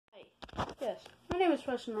name is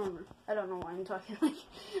Preston Norman. I don't know why I'm talking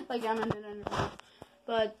like I'm in an interview.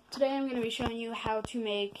 But today I'm going to be showing you how to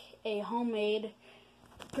make a homemade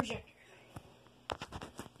projector.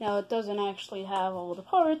 Now, it doesn't actually have all the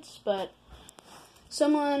parts, but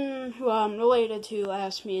someone who I'm related to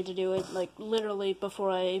asked me to do it, like, literally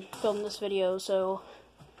before I filmed this video, so...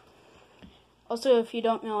 Also, if you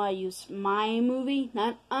don't know, I use my movie,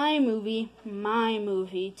 not iMovie, my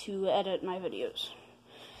movie, to edit my videos.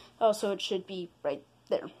 Also, it should be right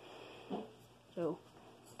there. So,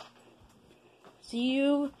 see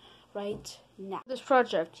you right now. This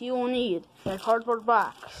project, you will need a cardboard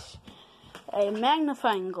box, a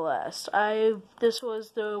magnifying glass. This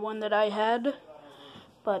was the one that I had,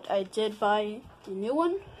 but I did buy a new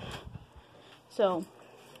one. So,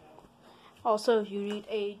 also you need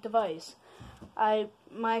a device.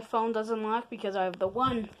 My phone doesn't lock because I have the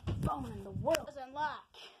one phone in the world that doesn't lock.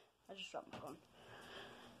 I just dropped my phone.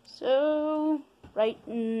 So, right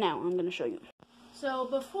now I'm going to show you. So,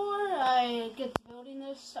 before I get to building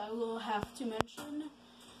this, I will have to mention,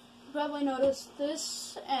 you probably noticed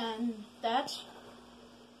this and that.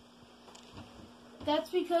 That's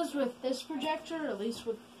because with this projector, at least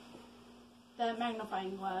with that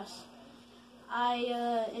magnifying glass,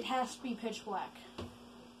 it has to be pitch black.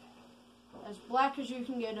 As black as you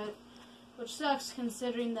can get it, which sucks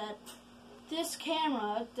considering that this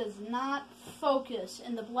camera does not focus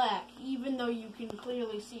in the black, even though you can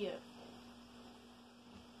clearly see it.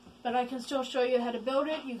 But I can still show you how to build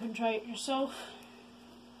it. You can try it yourself.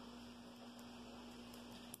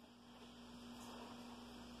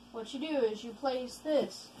 What you do is you place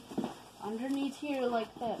this underneath here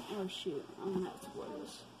like that. Oh shoot, I'm gonna have to blow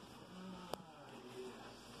this.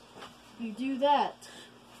 You do that.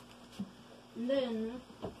 And then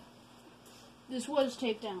this was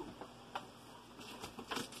taped down.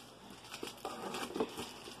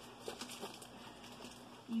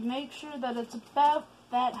 You make sure that it's about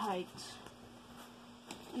that height.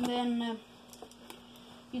 And then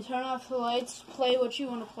you turn off the lights, play what you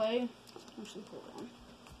want to play. Actually, pull it on.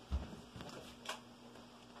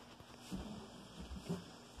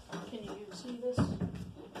 Can you see this?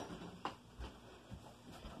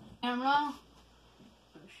 Camera.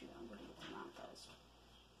 Oh shoot, I'm gonna get them out fast.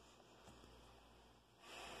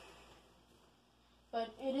 But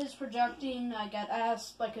it is projecting. I got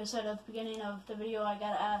asked, like I said at the beginning of the video, I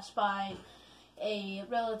got asked by a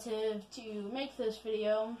relative to make this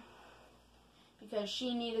video because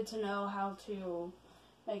she needed to know how to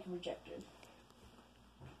make a projector.